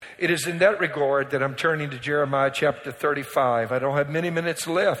It is in that regard that I'm turning to Jeremiah chapter 35. I don't have many minutes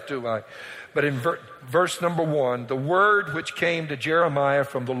left, do I? But in verse number 1, the word which came to Jeremiah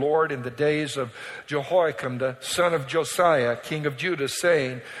from the Lord in the days of Jehoiakim, the son of Josiah, king of Judah,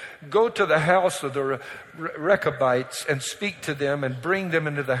 saying, go to the house of the Rechabites and speak to them and bring them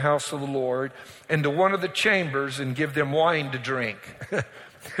into the house of the Lord, into one of the chambers, and give them wine to drink.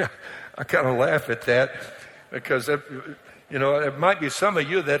 I kind of laugh at that because, there might be some of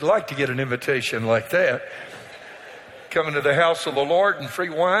you that'd like to get an invitation like that. Coming to the house of the Lord and free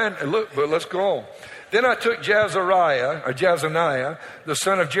wine. And look, but let's go on. Then I took Jazaniah, the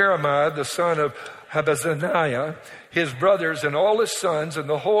son of Jeremiah, the son of Habazaniah, his brothers and all his sons and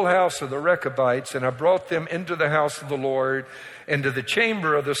the whole house of the Rechabites, and I brought them into the house of the Lord, into the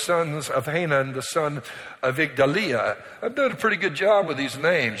chamber of the sons of Hanan, the son of Igdaliah. I've done a pretty good job with these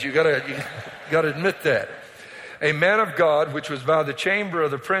names. You gotta admit that. A man of God, which was by the chamber of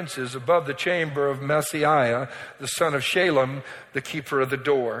the princes, above the chamber of Maaseiah, the son of Shalem, the keeper of the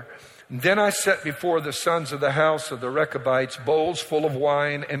door. And then I set before the sons of the house of the Rechabites bowls full of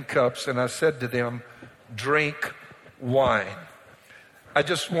wine and cups, and I said to them, drink wine. I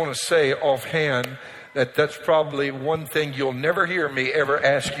just want to say offhand that that's probably one thing you'll never hear me ever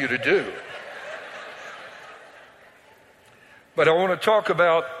ask you to do. But I want to talk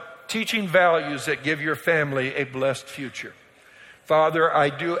about teaching values that give your family a blessed future. Father, I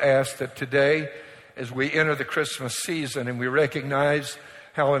do ask that today, as we enter the Christmas season and we recognize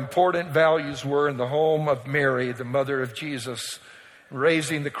how important values were in the home of Mary, the mother of Jesus,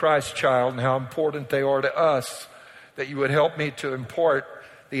 raising the Christ child, and how important they are to us, that you would help me to impart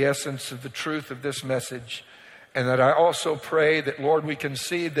the essence of the truth of this message. And that I also pray that, Lord, we can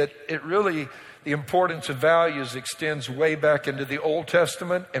see that the importance of values extends way back into the Old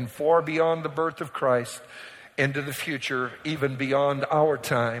Testament and far beyond the birth of Christ into the future, even beyond our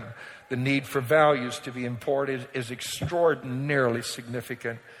time. The need for values to be imparted is extraordinarily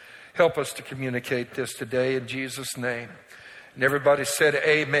significant. Help us to communicate this today in Jesus' name. And everybody said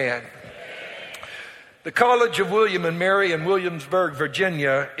amen. The College of William and Mary in Williamsburg,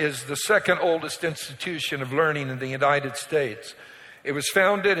 Virginia, is the second oldest institution of learning in the United States. It was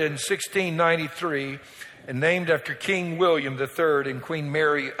founded in 1693 and named after King William III and Queen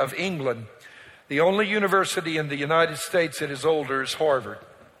Mary of England. The only university in the United States that is older is Harvard.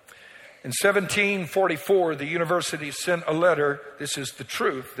 In 1744, the university sent a letter, this is the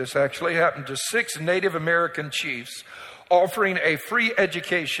truth, this actually happened, to 6 Native American chiefs, offering a free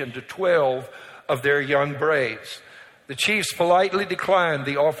education to 12 of their young braves. The chiefs politely declined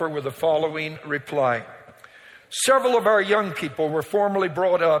the offer with the following reply. Several of our young people were formerly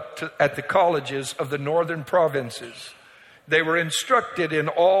brought up at the colleges of the northern provinces. They were instructed in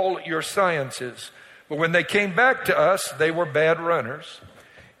all your sciences, but when they came back to us, they were bad runners,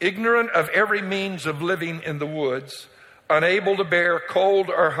 ignorant of every means of living in the woods, unable to bear cold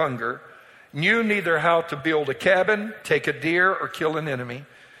or hunger, knew neither how to build a cabin, take a deer, or kill an enemy,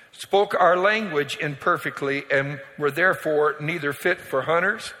 spoke our language imperfectly, and were therefore neither fit for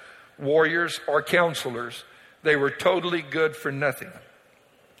hunters, warriors, or counselors. They were totally good for nothing.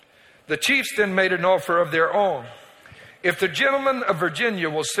 The chiefs then made an offer of their own. If the gentlemen of Virginia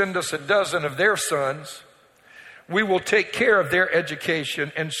will send us 12 of their sons, we will take care of their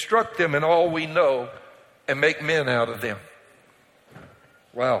education, instruct them in all we know, and make men out of them.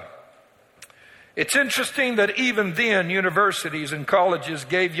 Wow. It's interesting that even then universities and colleges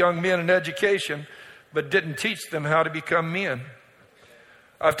gave young men an education, but didn't teach them how to become men.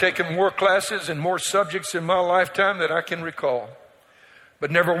 I've taken more classes and more subjects in my lifetime than I can recall. But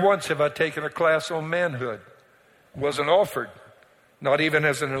never once have I taken a class on manhood. It wasn't offered, not even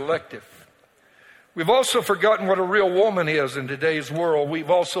as an elective. We've also forgotten what a real woman is in today's world. We've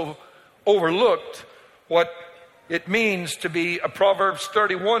also overlooked what it means to be a Proverbs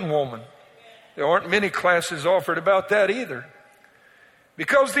 31 woman. There aren't many classes offered about that either.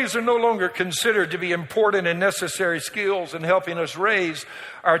 Because these are no longer considered to be important and necessary skills in helping us raise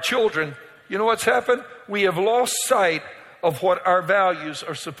our children, you know what's happened? We have lost sight of what our values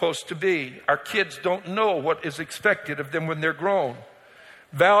are supposed to be. Our kids don't know what is expected of them when they're grown.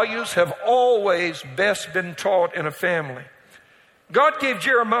 Values have always best been taught in a family. God gave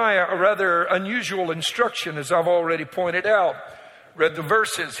Jeremiah a rather unusual instruction, as I've already pointed out. Read the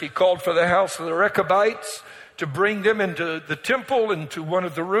verses. He called for the house of the Rechabites to bring them into the temple, into one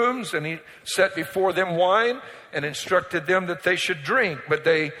of the rooms, and he set before them wine and instructed them that they should drink. But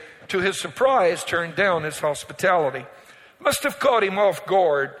they, to his surprise, turned down his hospitality. Must have caught him off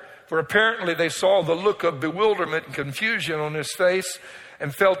guard, for apparently they saw the look of bewilderment and confusion on his face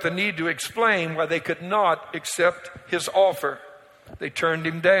and felt the need to explain why they could not accept his offer. They turned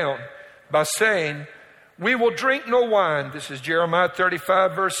him down by saying, "We will drink no wine." This is Jeremiah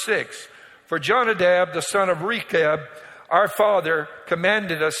 35, verse 6. "For Jonadab, the son of Rechab, our father,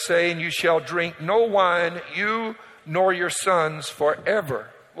 commanded us, saying, you shall drink no wine, you nor your sons, forever."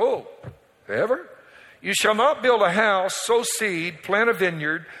 Whoa, forever? "You shall not build a house, sow seed, plant a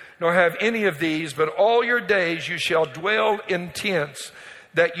vineyard, nor have any of these, but all your days you shall dwell in tents,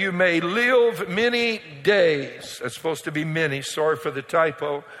 that you may live many days." That's supposed to be many. Sorry for the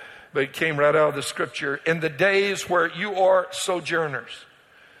typo, but it came right out of the scripture. "In the days where you are sojourners.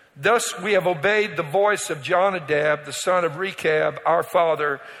 Thus we have obeyed the voice of Jonadab, the son of Rechab, our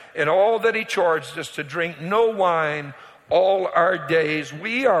father, in all that he charged us to drink no wine all our days,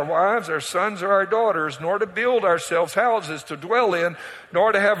 we, our wives, our sons, or our daughters, nor to build ourselves houses to dwell in,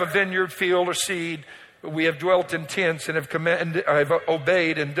 nor to have a vineyard, field, or seed. But we have dwelt in tents and have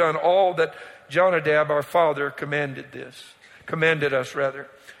obeyed and done all that Jonadab, our father, commanded us.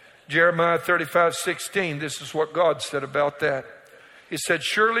 Jeremiah 35:16, this is what God said about that. He said,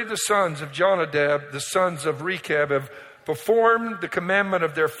 "Surely the sons of Jonadab, the sons of Rechab, have performed the commandment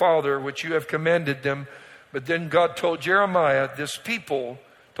of their father, which you have commanded them." But then God told Jeremiah, "This people,"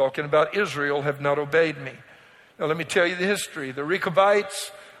 talking about Israel, "have not obeyed me." Now let me tell you the history. The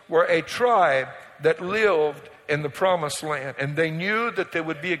Rechabites were a tribe that lived in the promised land, and they knew that they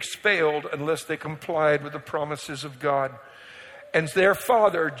would be expelled unless they complied with the promises of God. And their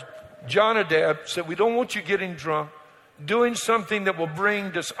father, Jonadab, said, "We don't want you getting drunk, doing something that will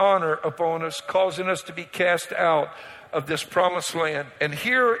bring dishonor upon us, causing us to be cast out of this promised land." And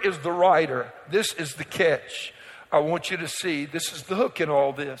here is the writer. This is the catch. I want you to see. This is the hook in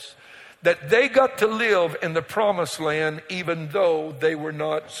all this. That they got to live in the promised land even though they were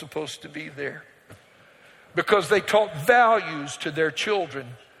not supposed to be there. Because they taught values to their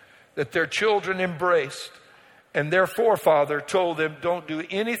children that their children embraced. And their forefather told them, don't do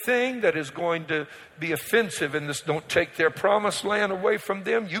anything that is going to be offensive in this. Don't take their promised land away from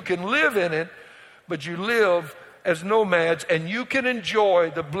them. You can live in it, but you live as nomads, and you can enjoy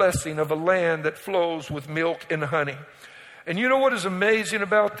the blessing of a land that flows with milk and honey. And you know what is amazing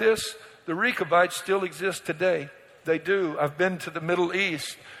about this? The Rechabites still exist today. They do. I've been to the Middle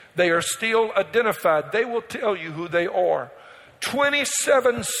East. They are still identified. They will tell you who they are.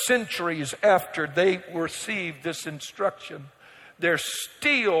 27 centuries after they received this instruction, they're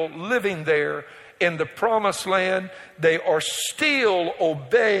still living there in the promised land. They are still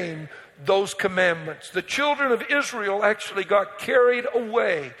obeying those commandments. The children of Israel actually got carried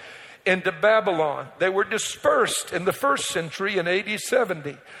away into Babylon. They were dispersed in the first century in AD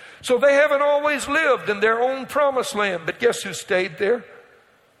 70. So they haven't always lived in their own promised land. But guess who stayed there?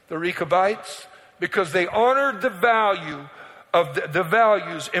 The Rechabites. Because they honored the value of the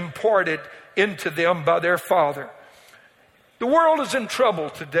values imparted into them by their father. The world is in trouble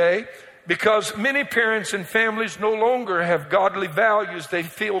today because many parents and families no longer have godly values they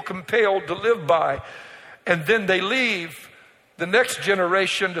feel compelled to live by. And then they leave the next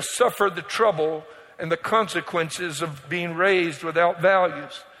generation to suffer the trouble and the consequences of being raised without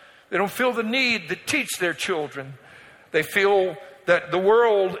values. They don't feel the need to teach their children. They feel that the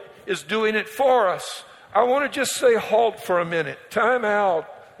world is doing it for us. I want to just say halt for a minute. Time out.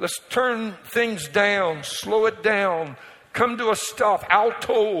 Let's turn things down. Slow it down. Come to a stop.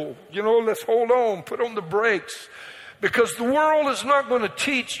 Alto. Let's hold on. Put on the brakes. Because the world is not going to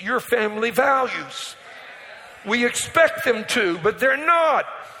teach your family values. We expect them to, but they're not.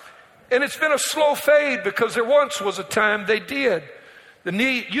 And it's been a slow fade because there once was a time they did.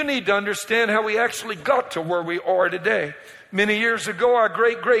 You need to understand how we actually got to where we are today. Many years ago, our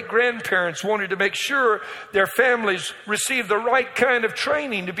great-great-grandparents wanted to make sure their families received the right kind of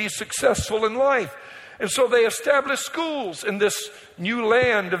training to be successful in life. And so they established schools in this new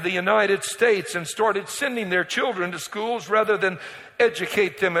land of the United States and started sending their children to schools rather than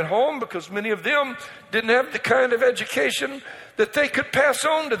educate them at home, because many of them didn't have the kind of education that they could pass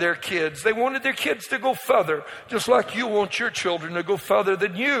on to their kids. They wanted their kids to go further, just like you want your children to go further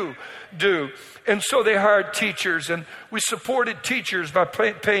than you do. And so they hired teachers, and we supported teachers by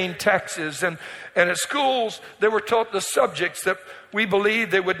paying taxes. And at schools, they were taught the subjects that we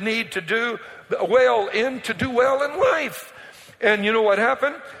believed they would need to do well in life. And you know what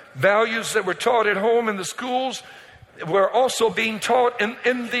happened? Values that were taught at home in the schools were also being taught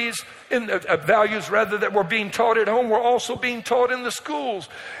values that were being taught at home were also being taught in the schools.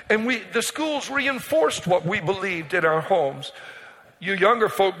 And the schools reinforced what we believed in our homes. You younger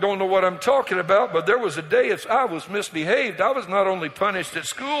folk don't know what I'm talking about, but there was a day if I was misbehaved, I was not only punished at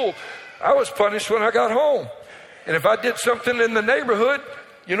school, I was punished when I got home. And if I did something in the neighborhood,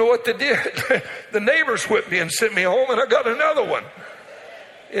 You know what they did? The neighbors whipped me and sent me home, and I got another one.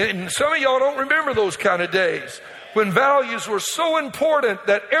 And some of y'all don't remember those kind of days when values were so important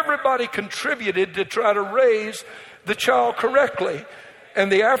that everybody contributed to try to raise the child correctly.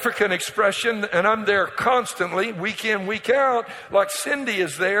 And the African expression, and I'm there constantly, week in, week out, like Cindy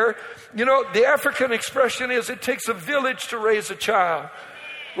is there. You know, the African expression is it takes a village to raise a child.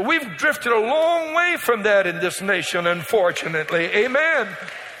 But we've drifted a long way from that in this nation, unfortunately. Amen.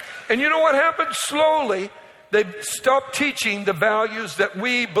 And you know what happened? Slowly, they stopped teaching the values that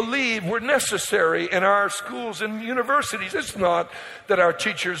we believe were necessary in our schools and universities. It's not that our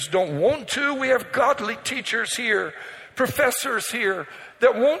teachers don't want to. We have godly teachers here, professors here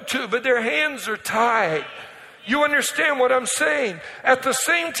that want to, but their hands are tied. You understand what I'm saying? At the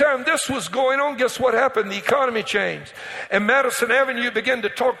same time this was going on, guess what happened? The economy changed. And Madison Avenue began to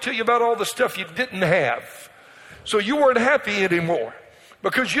talk to you about all the stuff you didn't have. So you weren't happy anymore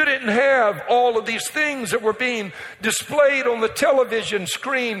because you didn't have all of these things that were being displayed on the television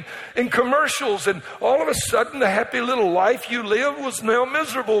screen in commercials. And all of a sudden, the happy little life you lived was now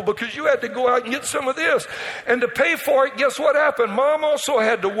miserable because you had to go out and get some of this. And to pay for it, guess what happened? Mom also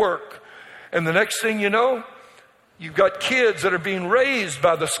had to work. And the next thing you know, you've got kids that are being raised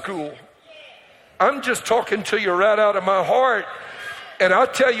by the school. I'm just talking to you right out of my heart. And I'll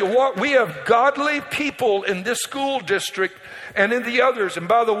tell you what, we have godly people in this school district and in the others. And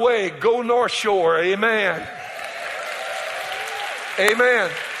by the way, go North Shore. Amen.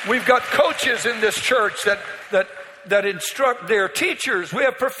 Amen. We've got coaches in this church that instruct their teachers. We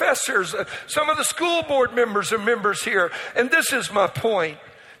have professors. Some of the school board members are members here. And this is my point.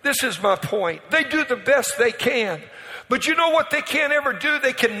 This is my point. They do the best they can. But you know what they can't ever do?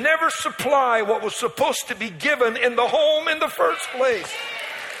 They can never supply what was supposed to be given in the home in the first place.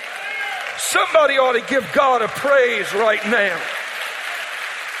 Somebody ought to give God a praise right now.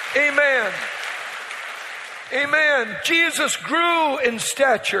 Amen. Amen. Jesus grew in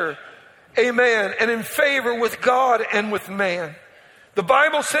stature. Amen. And in favor with God and with man. The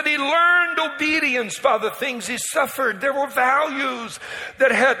Bible said he learned obedience by the things he suffered. There were values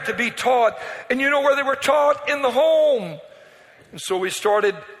that had to be taught. And you know where they were taught? In the home. And so we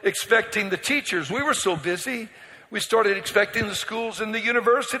started expecting the teachers. We were so busy. We started expecting the schools and the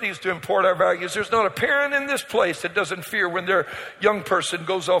universities to impart our values. There's not a parent in this place that doesn't fear when their young person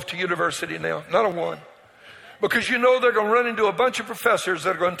goes off to university now. Not a one. Because you know they're going to run into a bunch of professors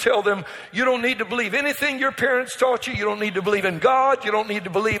that are going to tell them, you don't need to believe anything your parents taught you. You don't need to believe in God. You don't need to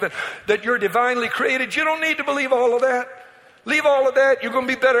believe that you're divinely created. You don't need to believe all of that. Leave all of that. You're going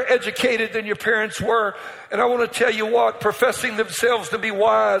to be better educated than your parents were. And I want to tell you what, professing themselves to be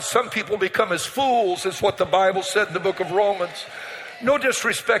wise, some people become as fools, is what the Bible said in the book of Romans. No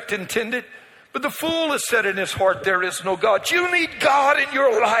disrespect intended, but the fool has said in his heart, there is no God. You need God in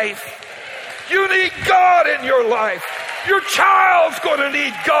your life. You need God in your life. Your child's going to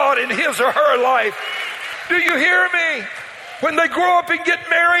need God in his or her life. Do you hear me? When they grow up and get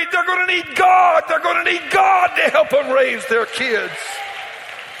married, they're going to need God. They're going to need God to help them raise their kids.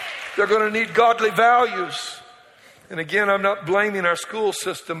 They're going to need godly values. And again, I'm not blaming our school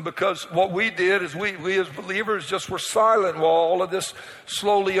system because what we did is we as believers just were silent while all of this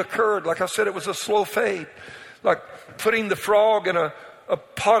slowly occurred. Like I said, it was a slow fade. Like putting the frog in a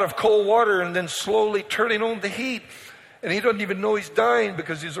pot of cold water and then slowly turning on the heat. And he doesn't even know he's dying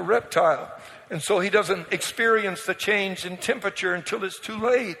because he's a reptile. And so he doesn't experience the change in temperature until it's too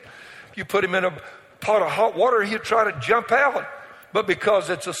late. If you put him in a pot of hot water, he'll try to jump out. But because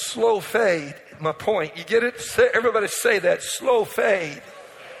it's a slow fade, my point, you get it? Everybody say that, slow fade.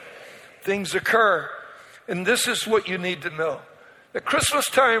 Things occur. And this is what you need to know. That Christmas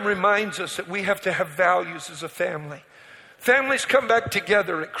time reminds us that we have to have values as a family. Families come back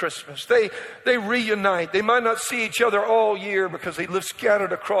together at Christmas. They reunite. They might not see each other all year because they live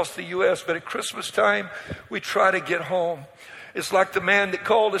scattered across the U.S., but at Christmas time, we try to get home. It's like the man that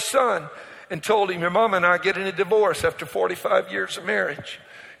called his son and told him, your mom and I are getting a divorce after 45 years of marriage.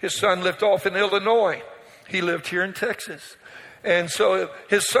 His son lived off in Illinois. He lived here in Texas. And so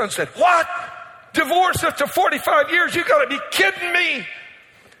his son said, what? Divorce after 45 years? You got to be kidding me.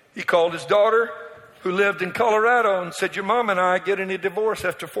 He called his daughter, who lived in Colorado, and said, your mom and I are getting a divorce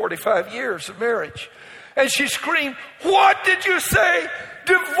after 45 years of marriage. And she screamed, what did you say?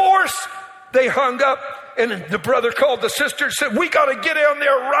 Divorce. They hung up, and the brother called the sister and said, we got to get down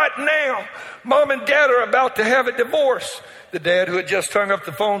there right now. Mom and dad are about to have a divorce. The dad, who had just hung up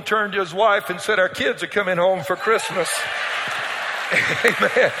the phone, turned to his wife and said, our kids are coming home for Christmas.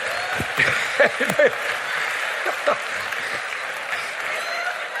 Amen. Amen.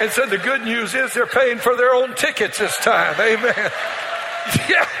 And said the good news is they're paying for their own tickets this time. Amen.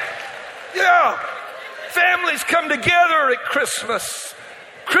 Yeah. Families come together at Christmas.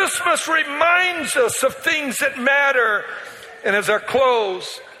 Christmas reminds us of things that matter. And as I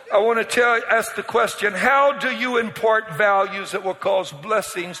close, I want to ask the question, how do you impart values that will cause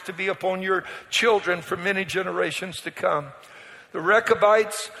blessings to be upon your children for many generations to come? The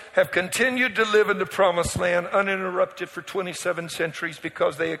Rechabites have continued to live in the promised land uninterrupted for 27 centuries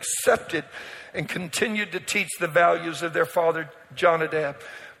because they accepted and continued to teach the values of their father Jonadab.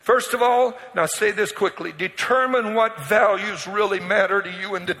 First of all, and I say this quickly, determine what values really matter to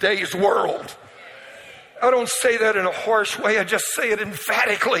you in today's world. I don't say that in a harsh way. I just say it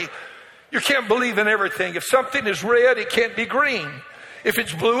emphatically. You can't believe in everything. If something is red, it can't be green. If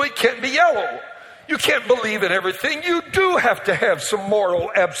it's blue, it can't be yellow. You can't believe in everything. You do have to have some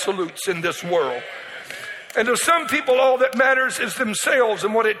moral absolutes in this world. And to some people, all that matters is themselves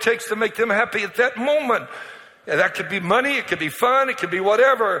and what it takes to make them happy at that moment. And that could be money, it could be fun, it could be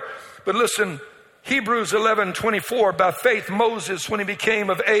whatever. But listen, Hebrews 11:24, by faith Moses, when he became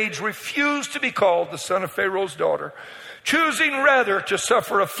of age, refused to be called the son of Pharaoh's daughter, choosing rather to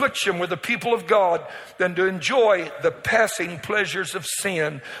suffer affliction with the people of God than to enjoy the passing pleasures of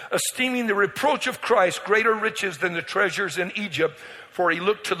sin, esteeming the reproach of Christ greater riches than the treasures in Egypt, for he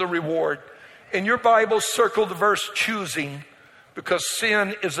looked to the reward. In your Bible, circle the verse choosing, because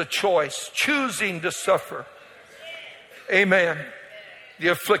sin is a choice, choosing to suffer. Amen. The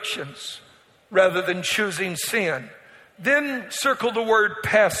afflictions, rather than choosing sin. Then circle the word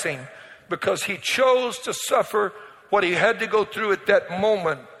passing, because he chose to suffer what he had to go through at that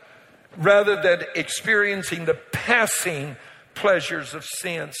moment, rather than experiencing the passing pleasures of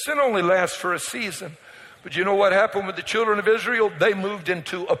sin. Sin only lasts for a season. But you know what happened with the children of Israel? They moved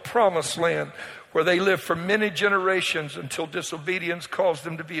into a promised land where they lived for many generations until disobedience caused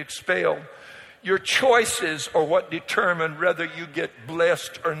them to be expelled. Your choices are what determine whether you get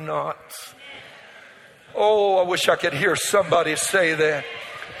blessed or not. Oh, I wish I could hear somebody say that.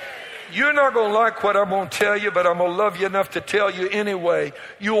 You're not going to like what I'm going to tell you, but I'm going to love you enough to tell you anyway.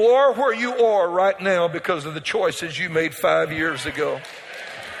 You are where you are right now because of the choices you made 5 years ago.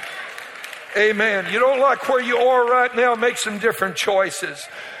 Amen. You don't like where you are right now, make some different choices.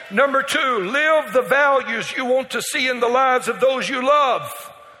 Number 2, live the values you want to see in the lives of those you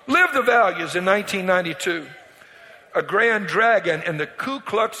love. Live the values. In 1992, a Grand Dragon in the Ku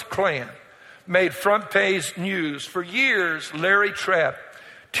Klux Klan made front page news. For years, Larry Trapp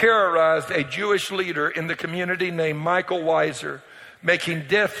terrorized a Jewish leader in the community named Michael Weiser, making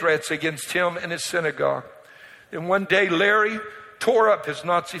death threats against him and his synagogue. Then one day, Larry tore up his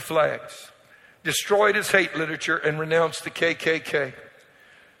Nazi flags, destroyed his hate literature, and renounced the KKK.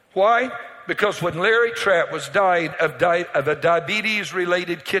 Why? Because when Larry Trapp was dying of a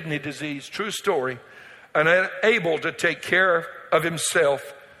diabetes-related kidney disease, true story, and unable to take care of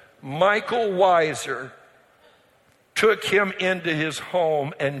himself, Michael Weiser took him into his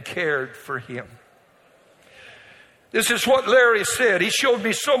home and cared for him. This is what Larry said. He showed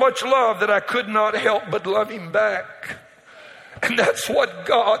me so much love that I could not help but love him back. And that's what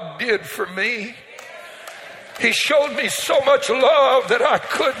God did for me. He showed me so much love that I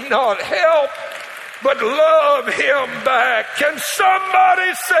could not help but love him back. Can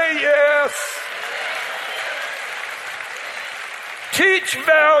somebody say yes? Teach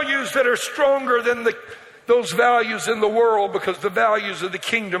values that are stronger than those values in the world, because the values of the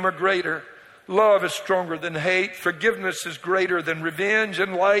kingdom are greater. Love is stronger than hate. Forgiveness is greater than revenge.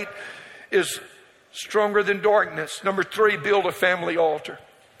 And light is stronger than darkness. Number 3, build a family altar.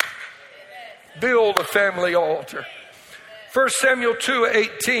 Build a family altar. 1 Samuel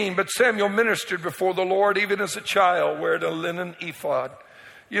 2:18, but Samuel ministered before the Lord even as a child, wearing a linen ephod.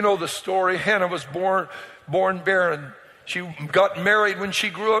 You know the story. Hannah was born barren. She got married when she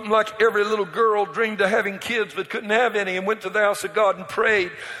grew up, and like every little girl, dreamed of having kids but couldn't have any, and went to the house of God and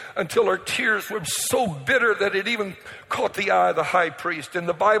prayed until her tears were so bitter that it even caught the eye of the high priest. And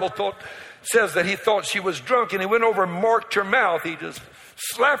the Bible says that he thought she was drunk, and he went over and marked her mouth. He just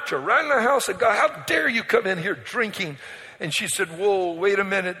slapped her right in the house of God. How dare you come in here drinking? And she said, whoa, wait a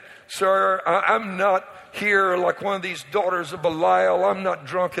minute, sir. I'm not here like one of these daughters of Belial. I'm not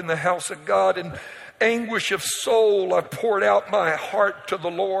drunk in the house of God. And anguish of soul, I poured out my heart to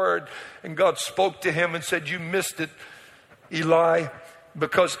the Lord. And God spoke to him and said, you missed it, Eli,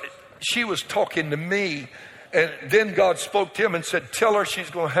 because she was talking to me. And then God spoke to him and said, tell her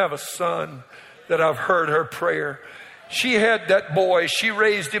she's going to have a son, that I've heard her prayer. She had that boy. She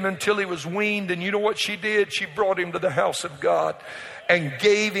raised him until he was weaned. And you know what she did? She brought him to the house of God and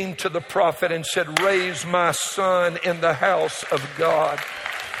gave him to the prophet and said, raise my son in the house of God.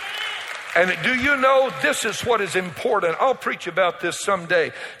 And do you know this is what is important? I'll preach about this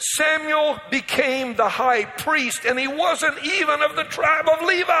someday. Samuel became the high priest, and he wasn't even of the tribe of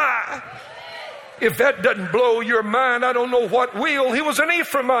Levi. If that doesn't blow your mind, I don't know what will. He was an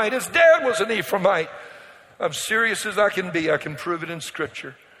Ephraimite. His dad was an Ephraimite. I'm serious as I can be. I can prove it in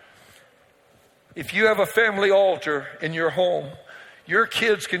Scripture. If you have a family altar in your home, your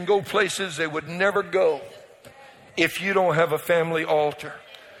kids can go places they would never go if you don't have a family altar.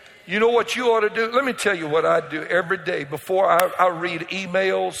 You know what you ought to do? Let me tell you what I do every day. Before I read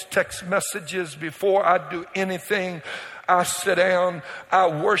emails, text messages, before I do anything, I sit down, I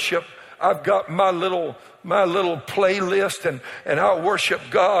worship. I've got my little playlist, and I worship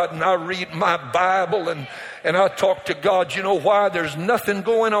God, and I read my Bible, and I talk to God. You know why? There's nothing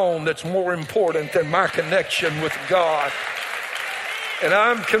going on that's more important than my connection with God. And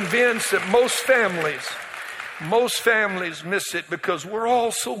I'm convinced that most families miss it because we're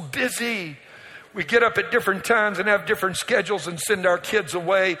all so busy. We get up at different times and have different schedules and send our kids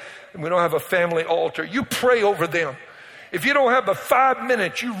away, and we don't have a family altar. You pray over them. If you don't have a 5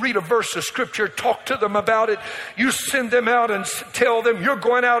 minutes, you read a verse of Scripture, talk to them about it. You send them out and tell them you're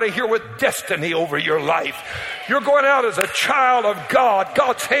going out of here with destiny over your life. You're going out as a child of God.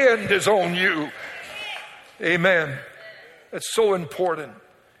 God's hand is on you. Amen. That's so important.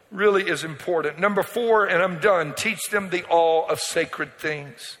 Really is important. Number 4, and I'm done. Teach them the awe of sacred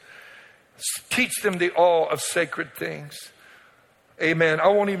things. Teach them the awe of sacred things. Amen. I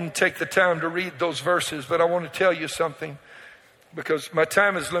won't even take the time to read those verses, but I want to tell you something because my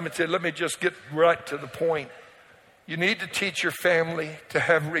time is limited. Let me just get right to the point. You need to teach your family to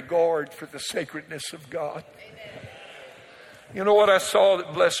have regard for the sacredness of God. Amen. You know what I saw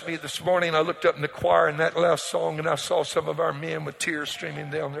that blessed me this morning? I looked up in the choir in that last song, and I saw some of our men with tears streaming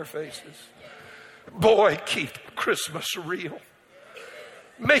down their faces. Boy, keep Christmas real.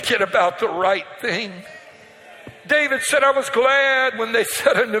 Make it about the right thing. David said, I was glad when they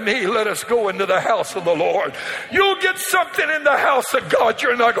said unto me, let us go into the house of the Lord. You'll get something in the house of God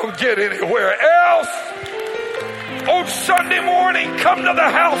you're not going to get anywhere else. On Sunday morning, come to the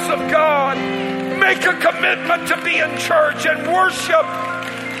house of God. Make a commitment to be in church and worship,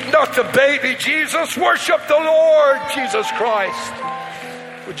 not the baby Jesus, worship the Lord Jesus Christ.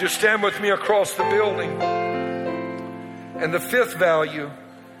 Would you stand with me across the building? And the 5th value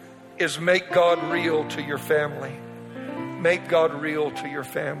is make God real to your family. Make God real to your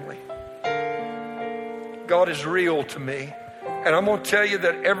family. God is real to me. And I'm going to tell you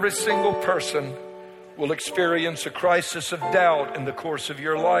that every single person will experience a crisis of doubt in the course of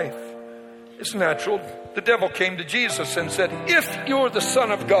your life. It's natural. The devil came to Jesus and said, if you're the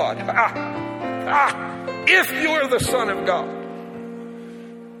Son of God, if you're the Son of God,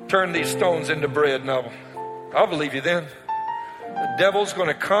 turn these stones into bread. Now, I'll believe you then. The devil's going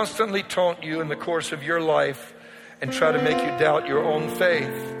to constantly taunt you in the course of your life and try to make you doubt your own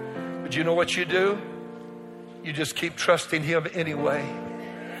faith. But you know what you do? You just keep trusting him anyway.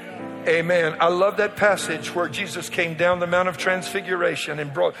 Amen. I love that passage where Jesus came down the Mount of Transfiguration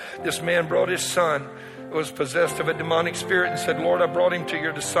and this man brought his son who was possessed of a demonic spirit and said, Lord, I brought him to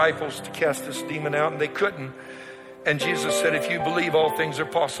your disciples to cast this demon out, and they couldn't. And Jesus said, if you believe, all things are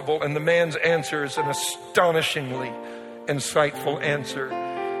possible. And the man's answer is an astonishingly insightful answer.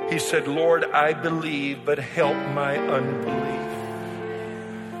 He said, Lord, I believe, but help my unbelief.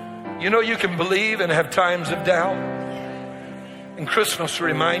 You know, you can believe and have times of doubt. And Christmas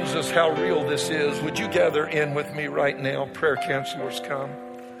reminds us how real this is. Would you gather in with me right now? Prayer counselors, come.